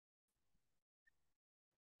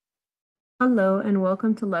Hello and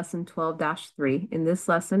welcome to lesson 12-3. In this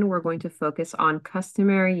lesson, we're going to focus on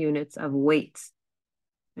customary units of weight.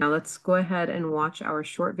 Now let's go ahead and watch our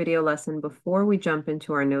short video lesson before we jump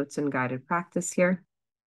into our notes and guided practice here.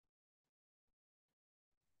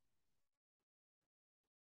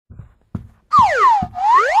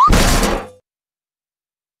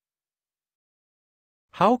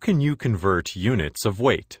 How can you convert units of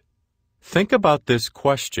weight? Think about this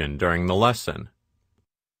question during the lesson.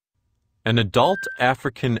 An adult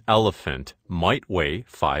African elephant might weigh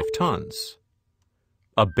 5 tons.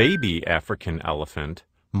 A baby African elephant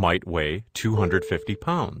might weigh 250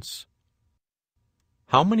 pounds.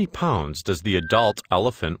 How many pounds does the adult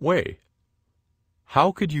elephant weigh?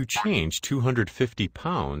 How could you change 250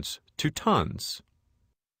 pounds to tons?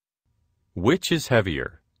 Which is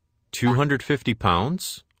heavier, 250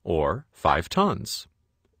 pounds or 5 tons?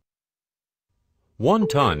 1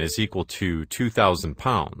 ton is equal to 2,000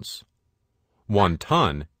 pounds. 1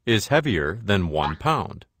 ton is heavier than 1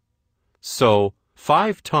 pound. So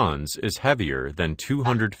 5 tons is heavier than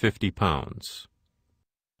 250 pounds.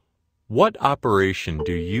 What operation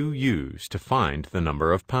do you use to find the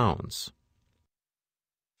number of pounds?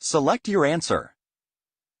 Select your answer.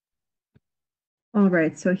 All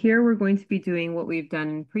right, so here we're going to be doing what we've done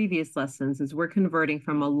in previous lessons is we're converting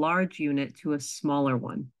from a large unit to a smaller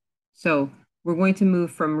one. So we're going to move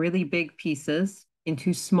from really big pieces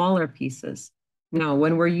into smaller pieces. Now,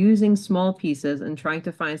 when we're using small pieces and trying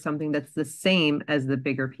to find something that's the same as the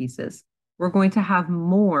bigger pieces, we're going to have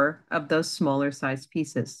more of those smaller sized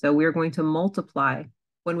pieces. So we're going to multiply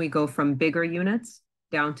when we go from bigger units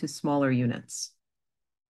down to smaller units.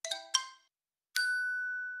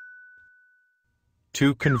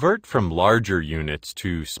 To convert from larger units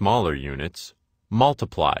to smaller units,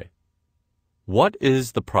 multiply. What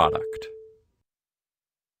is the product?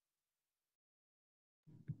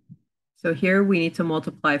 So here we need to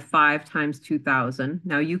multiply 5 times 2,000.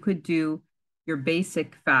 Now you could do your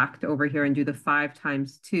basic fact over here and do the 5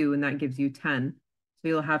 times 2, and that gives you 10. So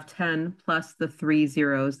you'll have 10 plus the 3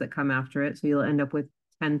 zeros that come after it. So you'll end up with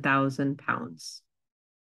 10,000 pounds.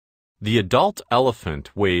 The adult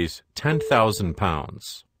elephant weighs 10,000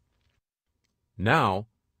 pounds. Now,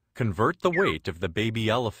 convert the weight of the baby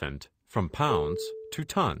elephant from pounds to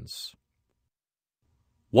tons.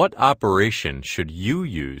 What operation should you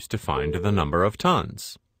use to find the number of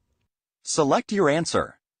tons? Select your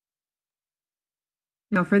answer.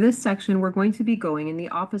 Now for this section, we're going to be going in the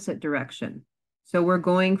opposite direction. So we're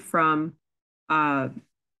going from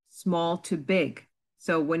small to big.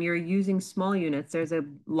 So when you're using small units, there's a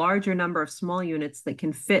larger number of small units that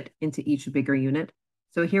can fit into each bigger unit.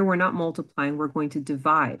 So here we're not multiplying, we're going to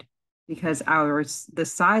divide because the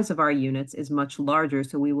size of our units is much larger,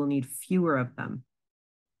 so we will need fewer of them.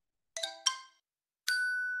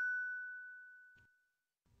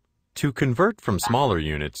 To convert from smaller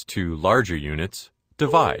units to larger units,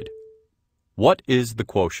 divide. What is the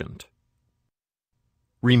quotient?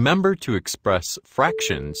 Remember to express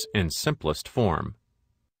fractions in simplest form.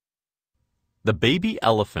 The baby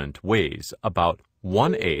elephant weighs about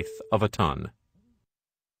 1/8 of a ton.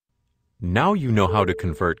 Now you know how to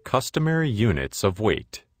convert customary units of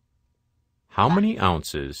weight. How many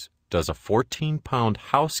ounces does a 14-pound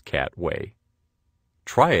house cat weigh?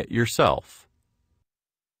 Try it yourself.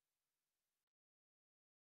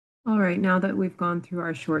 All right, now that we've gone through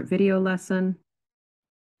our short video lesson,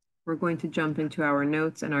 we're going to jump into our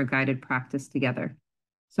notes and our guided practice together.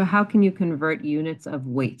 So how can you convert units of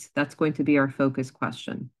weight? That's going to be our focus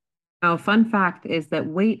question. Now, a fun fact is that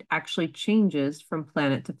weight actually changes from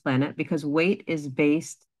planet to planet because weight is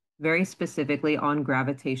based very specifically on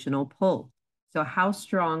gravitational pull. So how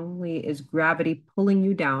strongly is gravity pulling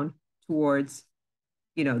you down towards,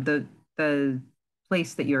 the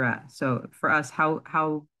place that you're at? So for us,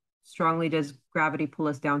 how strongly does gravity pull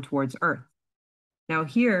us down towards Earth? Now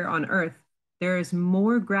here on Earth, there is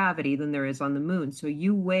more gravity than there is on the moon. So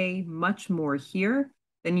you weigh much more here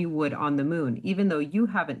than you would on the moon. Even though you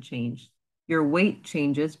haven't changed, your weight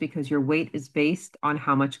changes because your weight is based on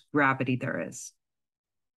how much gravity there is.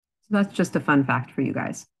 So that's just a fun fact for you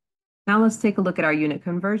guys. Now let's take a look at our unit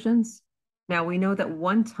conversions. Now we know that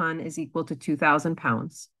 1 ton is equal to 2,000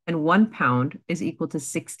 pounds and 1 pound is equal to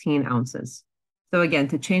 16 ounces. So again,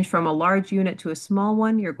 to change from a large unit to a small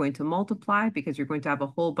one, you're going to multiply because you're going to have a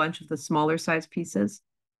whole bunch of the smaller size pieces.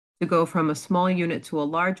 To go from a small unit to a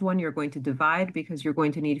large one, you're going to divide because you're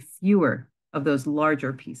going to need fewer of those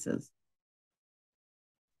larger pieces.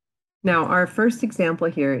 Now, our first example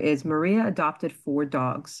here is Maria adopted 4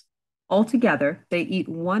 dogs. Altogether, they eat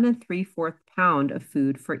 1 3/4 pound of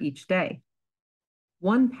food for each day.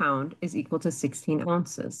 1 pound is equal to 16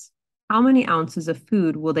 ounces. how many ounces of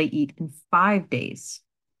food will they eat in 5 days?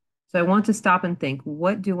 So I want to stop and think,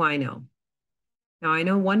 what do I know? Now I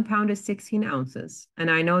know 1 pound is 16 ounces,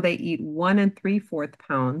 and I know they eat 1 3/4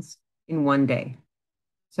 pounds in 1 day.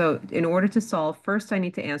 So in order to solve, first I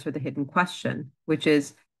need to answer the hidden question, which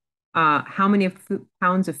is how many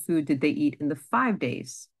pounds of food did they eat in the 5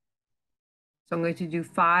 days? So I'm going to do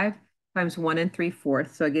 5 times 1 3/4.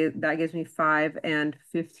 So that gives me 5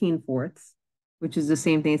 15/4, which is the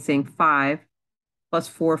same thing as saying 5 plus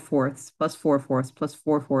 4/4 plus 4/4 plus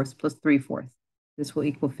 4/4 plus 3/4. This will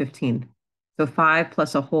equal 15. So 5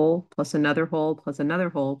 plus a whole plus another whole plus another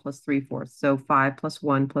whole plus 3/4. So 5 plus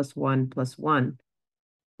 1 plus 1 plus 1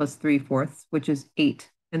 plus 3/4, which is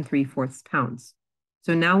 8 3/4 pounds.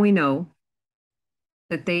 So now we know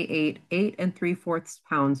that they ate 8 3/4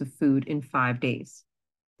 pounds of food in 5 days.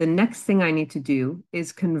 The next thing I need to do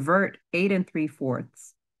is convert 8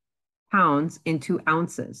 3/4 pounds into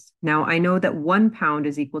ounces. Now I know that 1 pound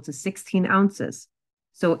is equal to 16 ounces.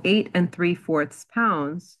 So 8 3/4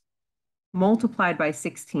 pounds multiplied by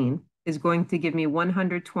 16 is going to give me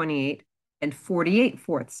 128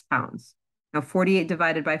 48/4 pounds. Now 48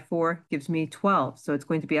 divided by 4 gives me 12. So it's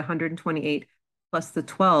going to be 128 plus the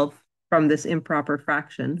 12 from this improper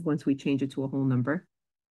fraction, once we change it to a whole number,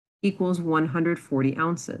 equals 140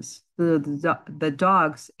 ounces. The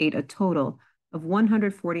dogs ate a total of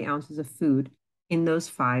 140 ounces of food in those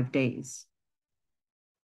 5 days.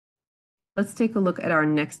 Let's take a look at our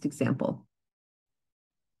next example.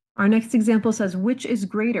 Our next example says, which is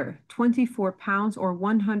greater, 24 pounds or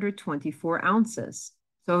 124 ounces?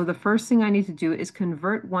 So the first thing I need to do is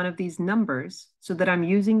convert one of these numbers so that I'm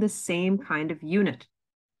using the same kind of unit.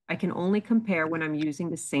 I can only compare when I'm using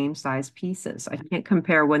the same size pieces. I can't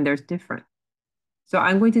compare when there's different. So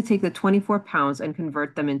I'm going to take the 24 pounds and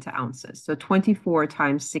convert them into ounces. So 24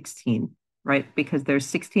 times 16, right? Because there's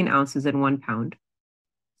 16 ounces in 1 pound.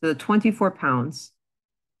 So the 24 pounds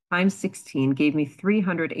times 16 gave me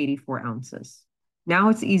 384 ounces. Now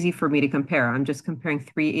it's easy for me to compare. I'm just comparing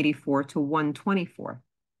 384 to 124.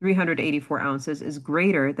 384 ounces is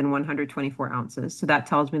greater than 124 ounces. So that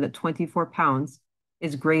tells me that 24 pounds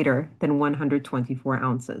is greater than 124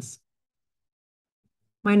 ounces.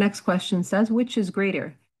 My next question says, which is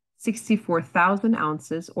greater, 64,000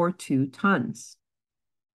 ounces or 2 tons?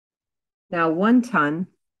 Now 1 ton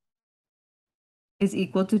is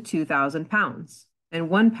equal to 2,000 pounds, and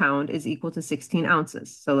 1 pound is equal to 16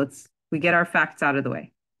 ounces. So we get our facts out of the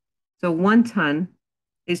way. So 1 ton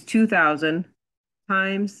is 2,000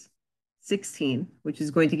 times 16, which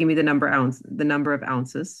is going to give me the number of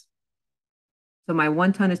ounces. So my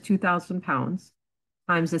 1 ton is 2,000 pounds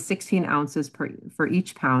times the 16 ounces for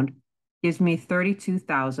each pound gives me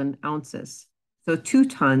 32,000 ounces. So 2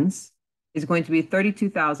 tons is going to be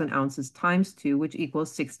 32,000 ounces times 2, which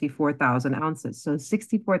equals 64,000 ounces. So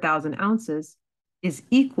 64,000 ounces is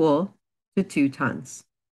equal to 2 tons.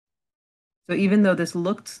 So even though this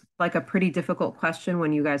looked like a pretty difficult question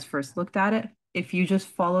when you guys first looked at it, if you just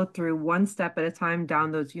follow through one step at a time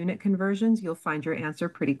down those unit conversions, you'll find your answer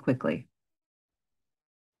pretty quickly.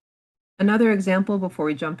 Another example before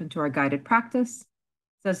we jump into our guided practice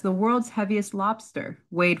says the world's heaviest lobster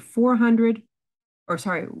weighed 44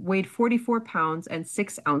 pounds and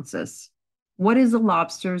 6 ounces. What is the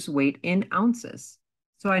lobster's weight in ounces?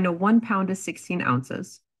 So I know 1 pound is 16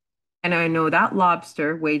 ounces, and I know that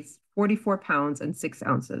lobster weighs 44 pounds and 6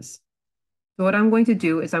 ounces. So what I'm going to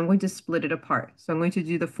do is I'm going to split it apart. So I'm going to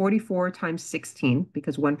do the 44 times 16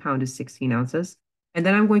 because 1 pound is 16 ounces. And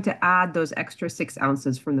then I'm going to add those extra 6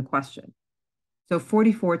 ounces from the question. So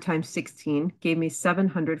 44 times 16 gave me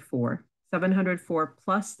 704. 704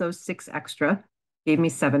 plus those 6 extra gave me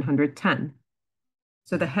 710.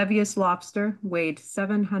 So the heaviest lobster weighed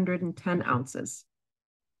 710 ounces.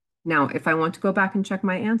 Now, if I want to go back and check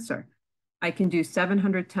my answer, I can do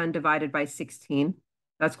 710 divided by 16.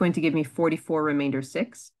 That's going to give me 44 remainder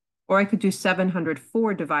 6. Or I could do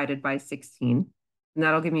 704 divided by 16, and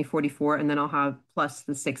that'll give me 44, and then I'll have plus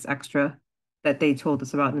the 6 extra that they told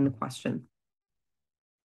us about in the question.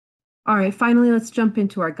 All right, finally, let's jump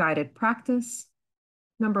into our guided practice.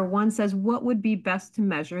 Number 1 says, what would be best to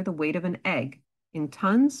measure the weight of an egg in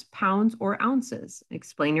tons, pounds, or ounces?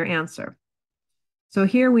 Explain your answer. So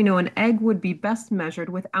here we know an egg would be best measured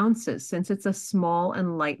with ounces since it's a small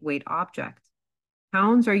and lightweight object.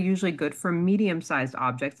 Pounds are usually good for medium-sized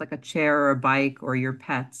objects like a chair or a bike or your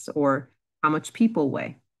pets or how much people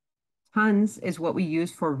weigh. Tons is what we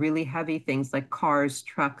use for really heavy things like cars,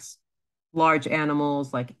 trucks, large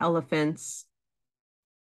animals like elephants.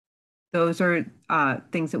 Those are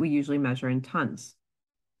things that we usually measure in tons.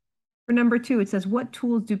 For number 2, it says, what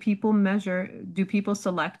tools do people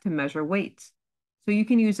select to measure weights? So you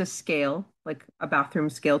can use a scale, like a bathroom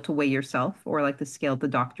scale to weigh yourself, or like the scale at the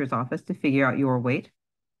doctor's office to figure out your weight.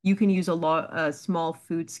 You can use a small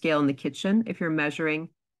food scale in the kitchen if you're measuring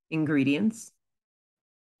ingredients.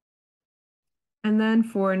 And then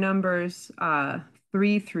for numbers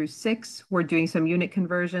 3 through 6, we're doing some unit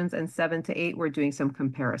conversions, and 7 to 8, we're doing some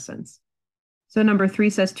comparisons. So number 3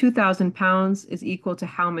 says 2,000 pounds is equal to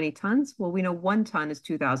how many tons? Well, we know 1 ton is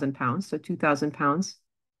 2,000 pounds, so 2,000 pounds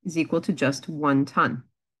is equal to just 1 ton.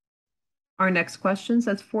 Our next question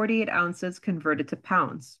says 48 ounces converted to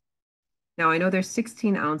pounds. Now I know there's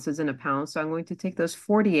 16 ounces in a pound, so I'm going to take those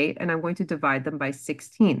 48 and I'm going to divide them by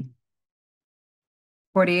 16.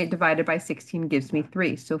 48 divided by 16 gives me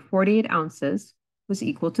 3. So 48 ounces was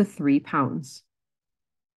equal to 3 pounds.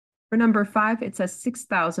 For number 5, it says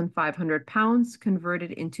 6,500 pounds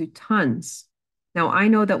converted into tons. Now I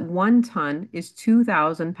know that 1 ton is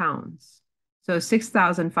 2,000 pounds. So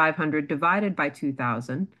 6,500 divided by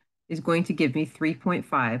 2,000 is going to give me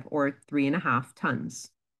 3.5 or 3.5 tons.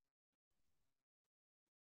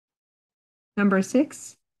 Number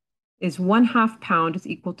 6 is 1/2 pound is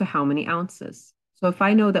equal to how many ounces? So if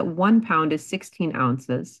I know that 1 pound is 16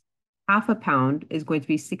 ounces, 1/2 pound is going to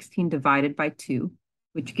be 16 divided by 2,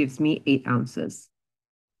 which gives me 8 ounces.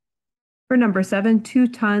 For number 7, 2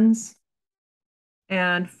 tons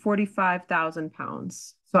and 45,000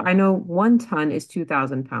 pounds. So I know 1 ton is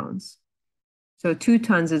 2,000 pounds. So 2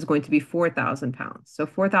 tons is going to be 4,000 pounds. So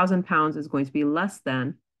 4,000 pounds is going to be less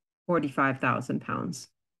than 45,000 pounds.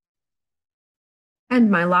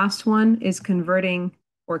 And my last one is converting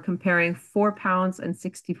or comparing 4 pounds and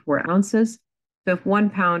 64 ounces. So if 1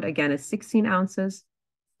 pound, again, is 16 ounces,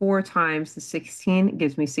 4 times the 16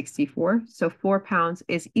 gives me 64. So 4 pounds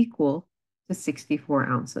is equal to 64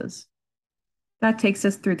 ounces. That takes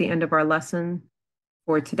us through the end of our lesson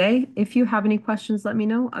for today. If you have any questions, let me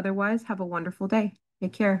know. Otherwise, have a wonderful day.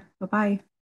 Take care. Bye-bye.